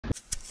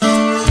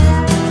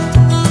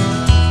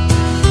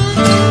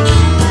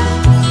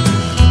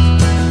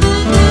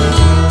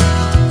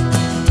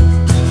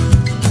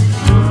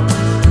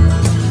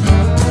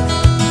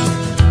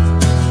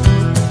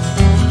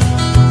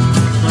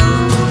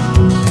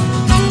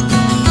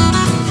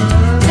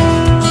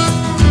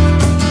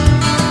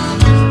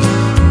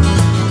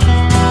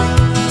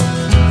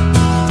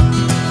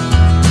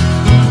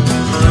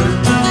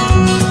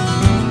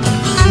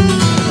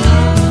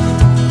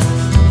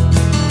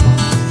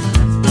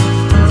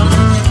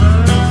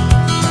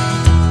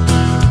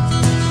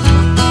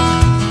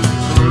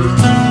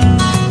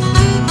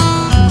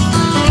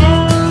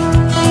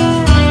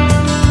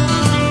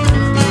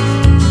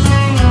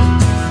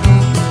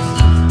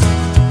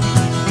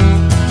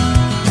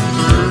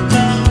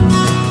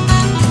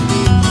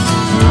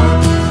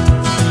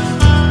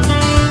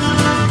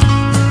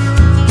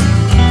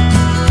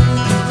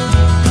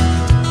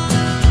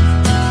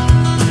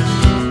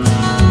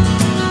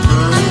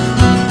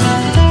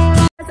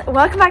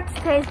welcome back to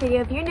today's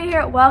video. If you're new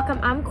here, welcome.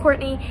 I'm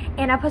Courtney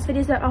and I post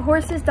videos about my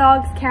horses,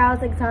 dogs,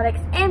 cows,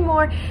 exotics, and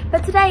more.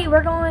 But today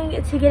we're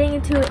going to getting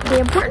into the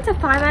importance of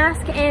fly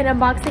mask and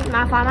unboxing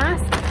my fly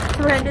mask.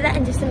 So we're going to do that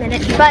in just a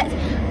minute. But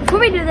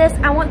before we do this,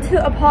 I want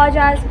to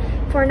apologize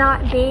for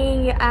not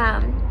being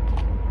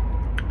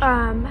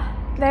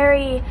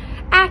very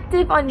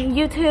active on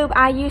YouTube.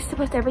 I used to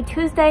post every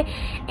Tuesday,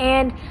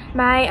 and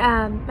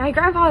my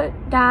grandpa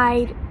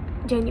died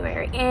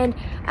January, and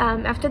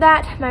after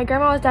that my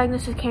grandma was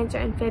diagnosed with cancer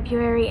in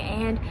February,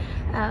 and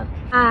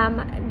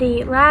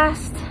the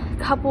last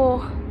couple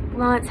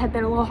months have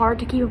been a little hard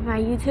to keep up my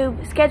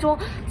YouTube schedule.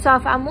 So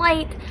if I'm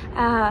late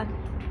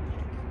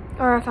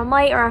or if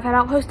I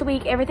don't post a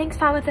week, everything's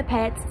fine with the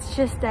pets. It's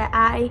just that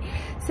I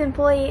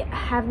simply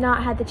have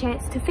not had the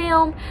chance to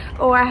film,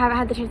 or I haven't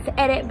had the chance to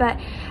edit, but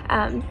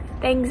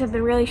things have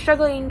been really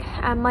struggling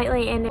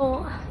lately, and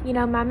you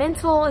know, my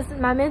mental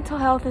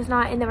health is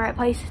not in the right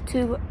place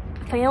to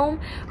film,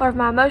 or if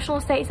my emotional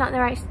state's not in the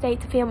right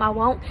state to film, I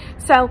won't.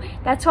 So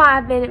that's why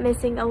I've been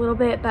missing a little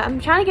bit, but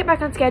I'm trying to get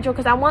back on schedule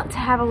because I want to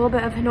have a little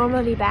bit of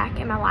normality back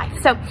in my life.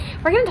 So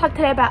we're going to talk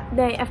today about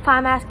the fly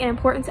mask and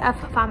importance of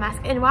fly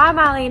mask, and why am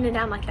I laying it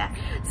down like that.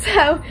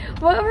 So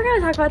what we're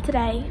going to talk about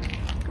today,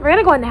 we're going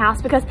to go in the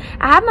house because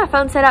I have my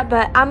phone set up,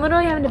 but I'm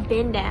literally having to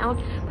bend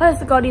down,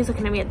 plus Goldie's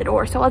looking at me at the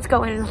door. So let's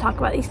go in and talk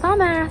about these fly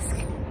masks.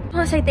 I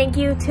want to say thank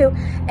you to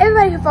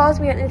everybody who follows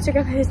me on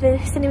Instagram, who's been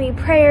sending me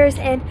prayers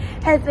and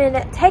has been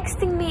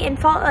texting me and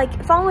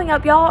following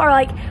up. Y'all are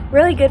like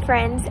really good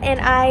friends,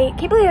 and I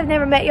can't believe I've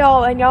never met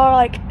y'all, and y'all are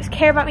like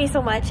care about me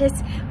so much. It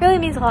really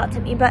means a lot to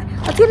me. But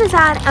let's get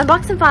inside,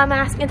 unbox some fly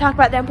masks, and talk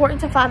about the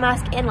importance of fly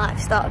mask in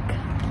livestock.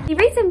 The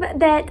reason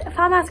that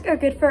fly masks are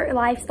good for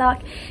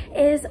livestock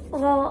is,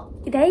 well,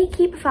 they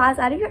keep flies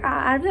out of their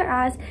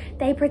eyes.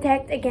 They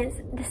protect against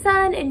the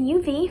sun and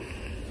UV.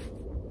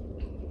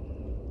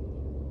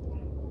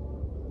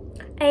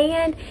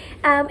 And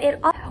it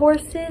stops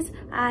horses'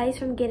 eyes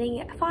from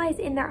getting flies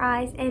in their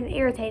eyes and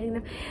irritating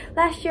them.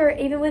 Last year,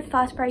 even with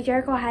fly spray,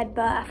 Jericho had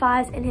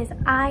flies in his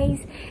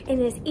eyes, in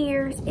his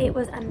ears. It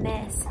was a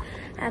mess.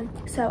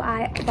 So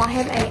I bought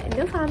him a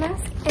new fly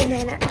mask, and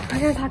then we're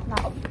going to talk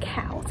about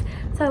cows.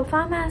 So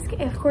fly mask,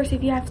 of course,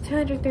 if you have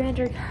 200,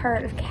 300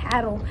 herd of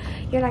cattle,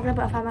 you're not going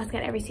to put a fly mask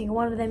on every single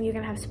one of them. You're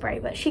going to have spray,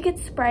 but she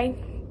gets spray,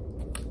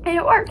 and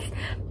it works.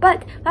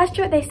 But last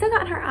year they still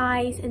got in her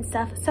eyes and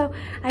stuff, so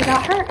I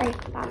got her a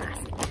fly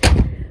mask.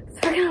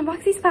 So we're gonna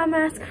unbox these fly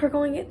masks. We're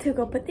going to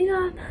go put these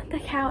on the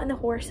cow and the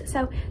horse.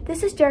 So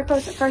this is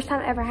Jericho's first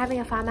time ever having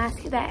a fly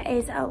mask that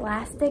is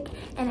elastic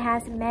and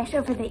has mesh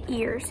over the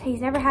ears.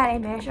 He's never had a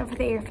mesh over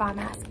the ear fly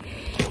mask,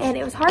 and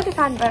it was hard to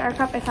find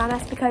Buttercup a fly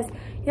mask because,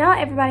 you know,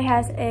 everybody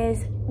has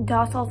is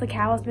docile as a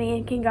cow as me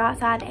and can go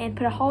outside and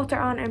put a halter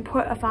on and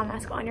put a fly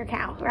mask on your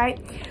cow, right?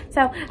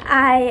 So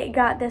I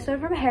got this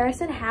one from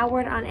Harrison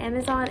Howard on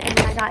Amazon, and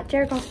then I got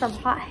Jericho's from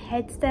Hot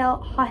Head Stalls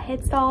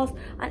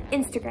on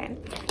Instagram.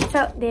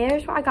 So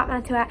there's where I got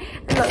mine to at.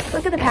 And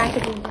look at the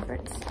packaging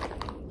difference.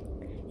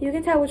 You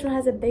can tell which one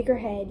has a bigger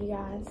head, you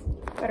guys.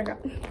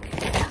 Buttercup.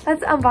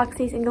 Let's unbox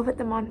these and go put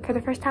them on for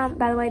the first time.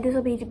 By the way, this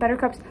will be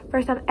Buttercup's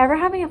first time ever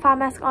having a fly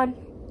mask on.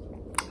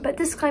 But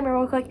disclaimer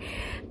real quick,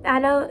 I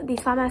know these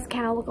fly masks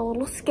kind of look a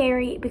little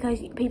scary because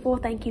people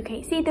think you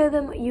can't see through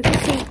them. You can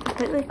see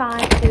completely fine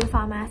through the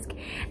fly mask.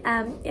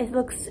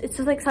 It's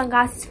just like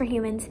sunglasses for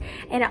humans,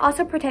 and it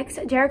also protects,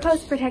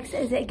 Jericho's protects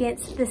us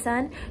against the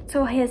sun,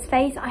 so his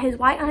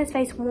white on his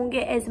face won't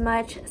get as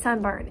much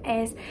sunburn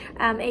as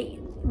it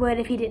would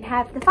if he didn't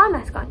have the fly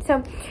mask on.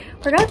 So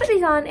we're gonna put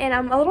these on, and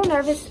I'm a little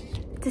nervous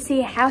to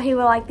see how he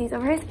will like these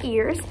over his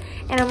ears,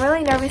 and I'm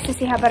really nervous to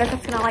see how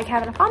Buttercup's gonna like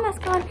having a fly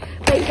mask on.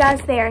 But you guys,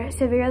 they are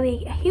severely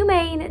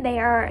humane. They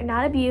are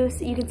not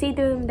abuse. You can see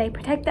through them. They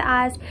protect the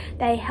eyes.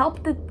 They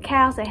help the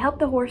cows. They help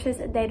the horses.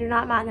 They do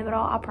not mind them at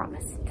all, I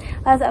promise.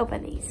 Let's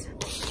open these.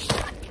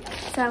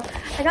 So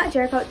I got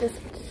Jericho this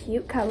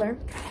cute color.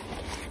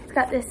 It's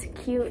got this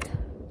cute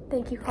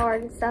thank you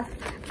card and stuff,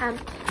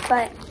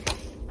 but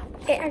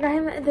I got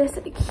him this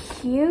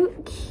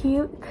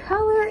cute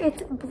color.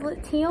 It's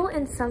teal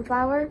and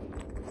sunflower.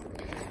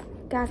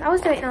 Guys, I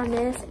was waiting on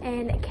this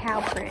and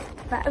cow print,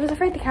 but I was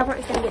afraid the cow print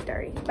was gonna get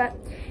dirty. But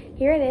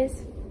here it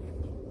is.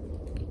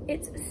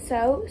 It's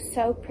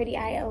so pretty.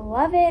 I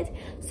love it.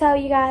 So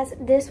you guys,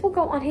 this will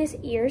go on his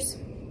ears.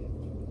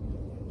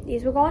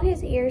 These will go on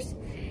his ears.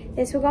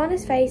 This will go on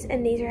his face,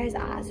 and these are his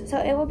eyes. So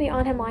it will be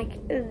on him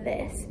like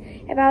this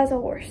if I was a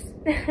horse.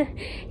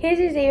 Here's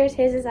his ears,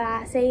 here's his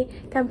eyes. See,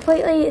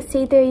 completely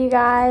see-through, you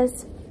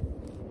guys.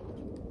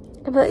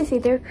 Completely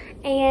see-through.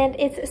 And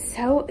it's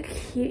so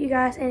cute, you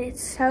guys, and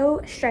it's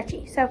so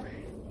stretchy. So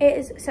it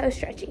is so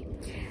stretchy.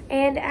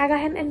 And I got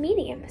him a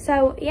medium.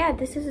 So yeah,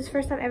 this is his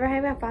first time ever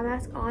having a fly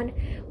mask on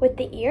with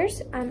the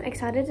ears. I'm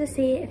excited to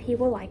see if he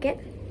will like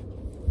it.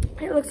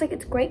 It looks like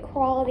it's great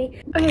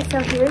quality. Okay, so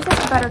here's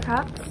the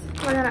Buttercups.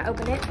 We're gonna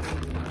open it.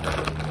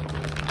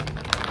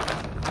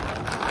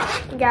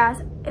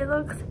 Guys, it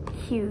looks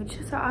huge.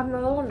 So I'm a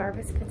little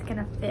nervous if it's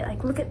gonna fit.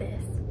 Like, look at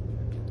this.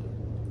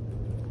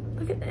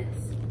 Look at this.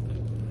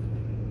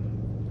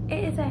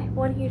 it is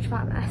one huge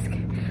fly mask.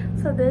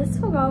 So this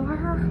will go over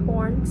her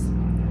horns.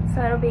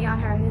 So it'll be on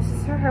her. This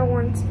is her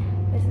horns.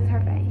 This is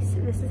her face.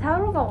 This is how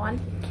it'll go on.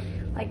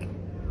 Like,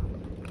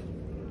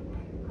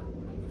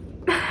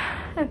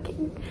 okay.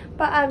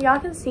 But y'all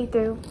can see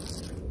through.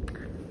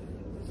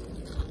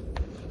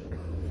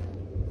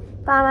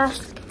 Fly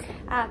masks.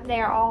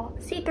 They're all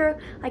see-through.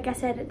 Like I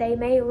said, they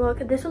may look,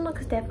 this one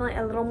looks definitely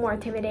a little more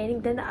intimidating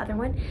than the other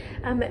one,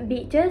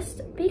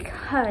 just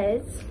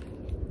because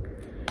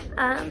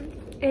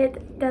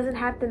it doesn't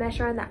have the mesh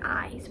around the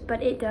eyes,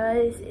 but it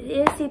does.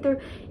 It is see-through.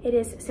 It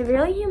is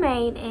severely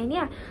humane, and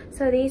yeah.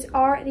 So these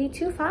are the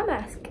 2 fly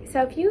masks.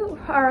 So if you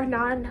are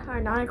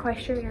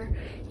non-equestrian or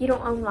you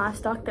don't own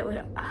livestock that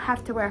would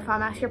have to wear a fly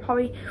mask, you're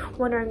probably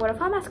wondering what a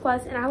fly mask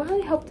was, and I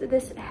really hope that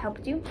this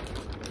helped you.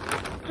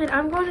 And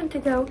I'm going to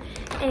go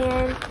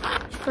and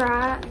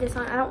try this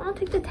on. I don't want to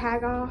take the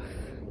tag off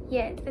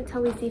yet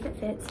until we see if it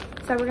fits.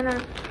 So we're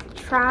gonna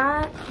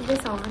try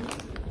this on.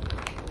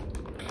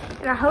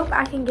 And I hope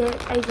I can get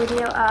a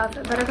video of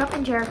Buttercup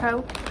and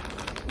Jericho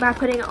by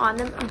putting it on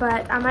them.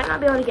 But I might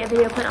not be able to get a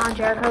video put on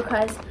Jericho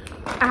because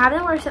I have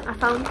nowhere to set my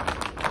phone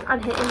on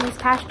in his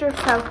pasture.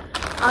 So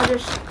I'll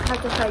just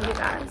have to show you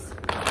guys.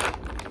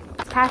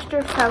 It's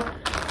pasture, so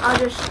I'll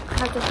just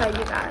have to show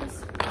you guys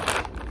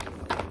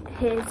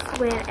his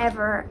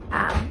whenever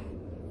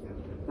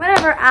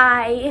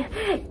I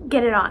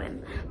get it on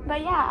him.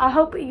 But yeah, I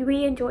hope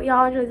y'all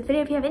enjoyed the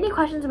video. If you have any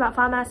questions about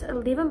fly masks,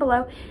 leave them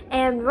below.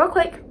 And real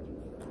quick,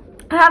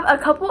 I have a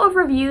couple of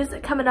reviews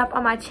coming up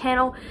on my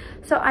channel.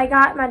 So I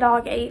got my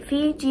dog a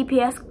Feed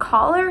GPS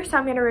collar, so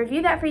I'm going to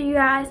review that for you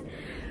guys.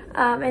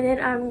 And then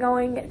I'm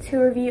going to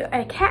review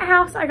a cat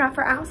house I got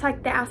for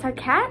the outside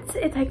cats.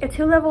 It's like a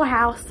 2-level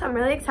house. I'm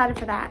really excited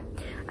for that.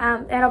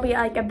 That'll be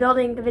like a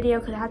building the video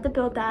because I have to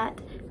build that.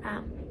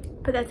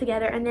 Put that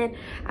together, and then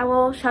I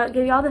will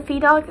give y'all the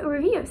feed dog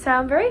review. So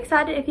I'm very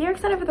excited. If you're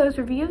excited for those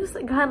reviews, go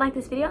ahead and like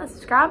this video and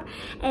subscribe.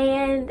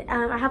 And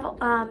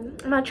I'm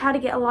gonna try to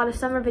get a lot of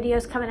summer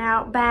videos coming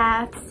out,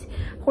 baths,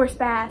 horse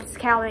baths,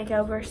 cow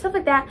makeovers, stuff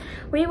like that.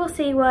 We will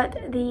see what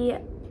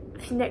the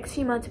next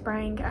few months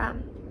bring,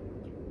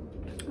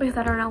 because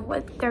I don't know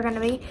what they're gonna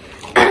be.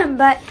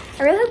 But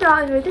I really hope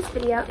y'all enjoyed this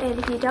video, and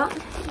if you don't,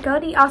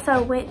 Cody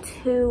also went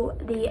to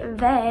the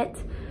vet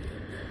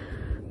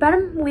about a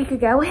week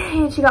ago,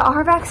 and she got all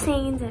her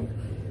vaccines, and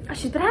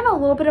she's been having a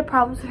little bit of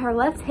problems with her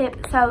left hip,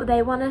 so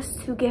they want us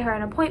to get her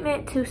an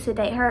appointment to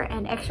sedate her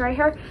and x-ray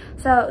her.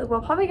 So we're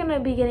probably going to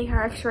be getting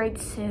her x-rayed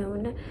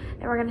soon,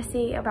 and we're going to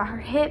see about her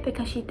hip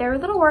because they're a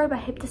little worried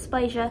about hip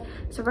dysplasia,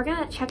 so we're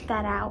going to check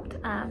that out.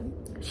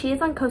 She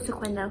is on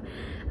Cosequin though,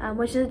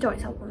 which is a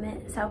joint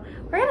supplement. So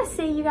we're going to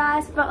see, you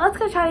guys, but let's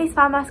go try these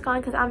fly masks on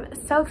because I'm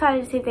so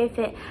excited to see if they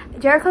fit.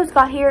 Jericho's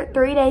got here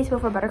 3 days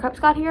before Buttercup's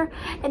got here,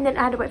 and then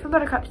I had to wait for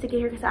Buttercups to get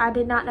here because I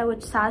did not know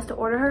which size to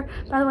order her.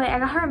 By the way, I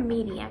got her a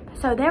medium,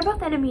 so they're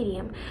both in a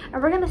medium,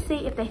 and we're going to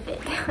see if they fit.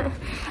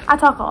 I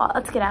talk a lot.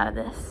 Let's get out of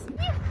this.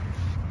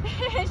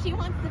 She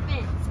wants the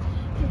fence.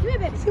 Come here,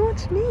 baby. She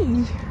wants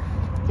me.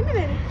 Come here,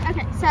 baby.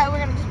 Okay, so we're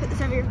going to just put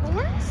this over your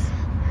horns.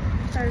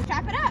 So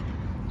strap it up.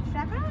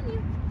 Strap it on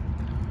you.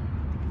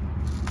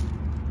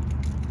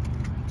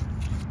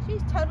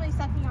 She's totally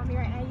sucking on me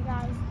right now, you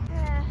guys.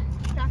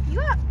 Strap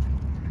you up.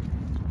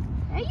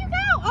 There you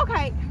go.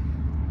 Okay.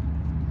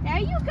 There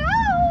you go.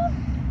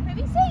 Let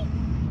me see.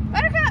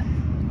 Buttercup.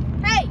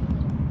 Hey.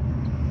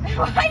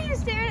 Why are you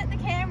staring at the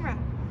camera?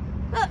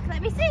 Look,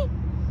 let me see.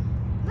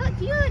 Look,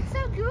 you look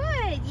so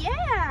good.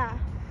 Yeah.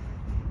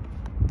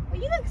 Well,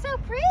 you look so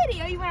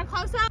pretty. Oh, you want a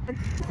close up?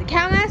 The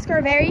cow masks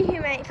are very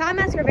humane. Fly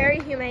masks are very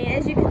humane,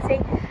 as you can see.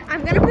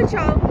 I'm gonna put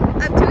y'all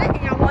up to it,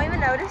 and y'all won't even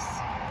notice.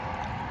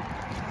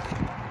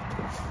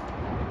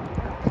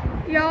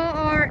 Y'all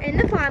are in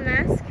the fly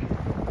mask.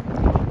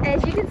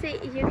 As you can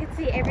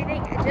see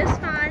everything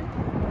just fine.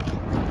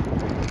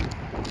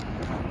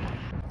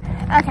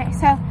 Okay,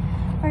 so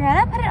we're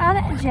gonna put it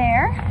on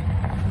Jer.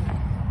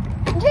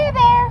 Jer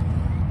Bear.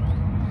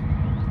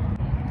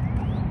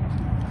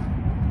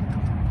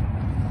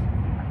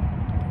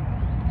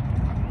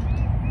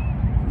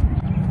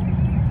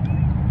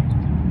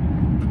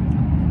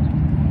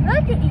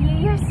 Look at you,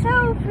 you're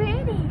so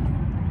pretty.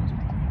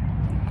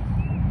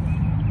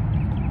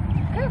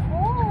 Good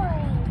boy.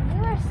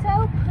 You are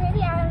so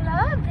pretty. I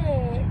love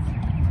it.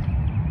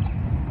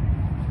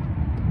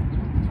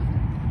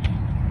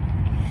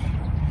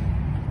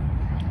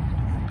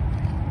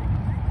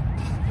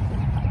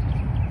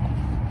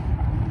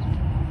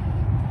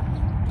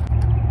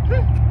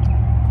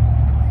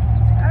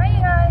 Alright,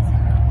 you guys.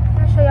 I'm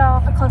going to show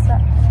y'all a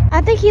close-up.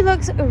 I think he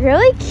looks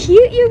really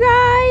cute, you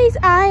guys.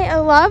 I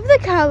love the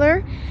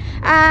color.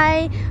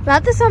 I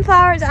love the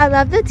sunflowers. I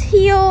love the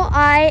teal.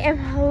 I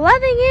am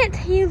loving it.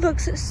 He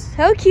looks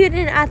so cute,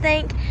 and I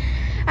think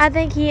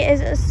he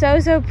is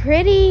so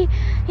pretty.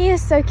 He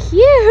is so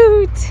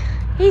cute.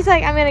 He's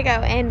like, I'm gonna go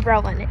and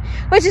roll in it,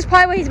 which is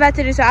probably what he's about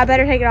to do, so I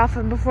better take it off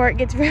him before it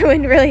gets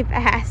ruined really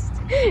fast.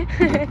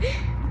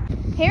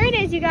 Here it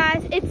is, you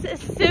guys.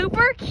 It's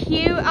super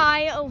cute.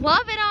 I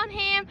love it on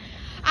him.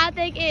 I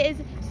think it is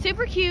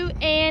super cute,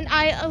 and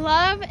I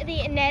love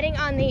the netting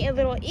on the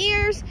little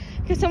ears,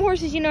 because some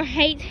horses, you know,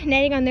 hate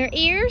netting on their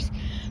ears.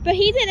 But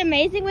he did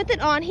amazing with it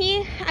on.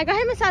 I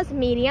got him a size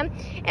medium,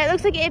 and it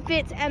looks like it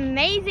fits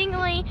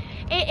amazingly.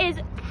 It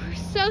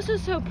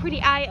is so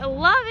pretty. I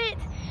love it.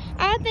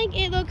 I think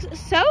it looks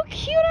so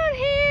cute on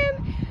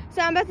him.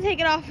 So I'm about to take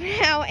it off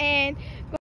now and